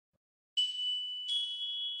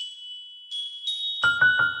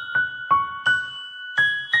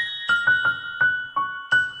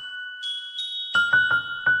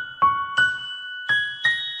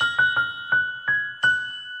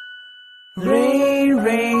Rain,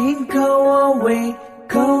 rain, go away.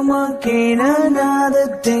 Come again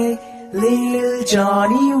another day. Little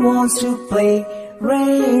Johnny wants to play.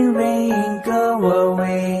 Rain, rain, go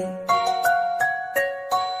away.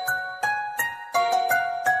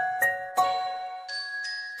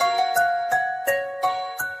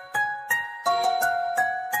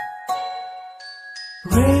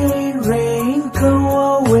 Rain, rain, go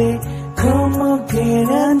away. Come again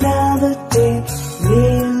another day.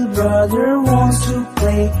 Little brother wants to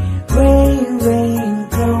play. Rain, rain,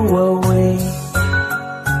 go away.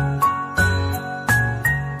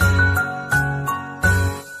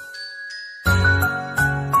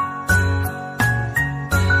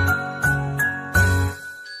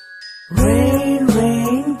 Rain,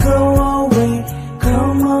 rain, go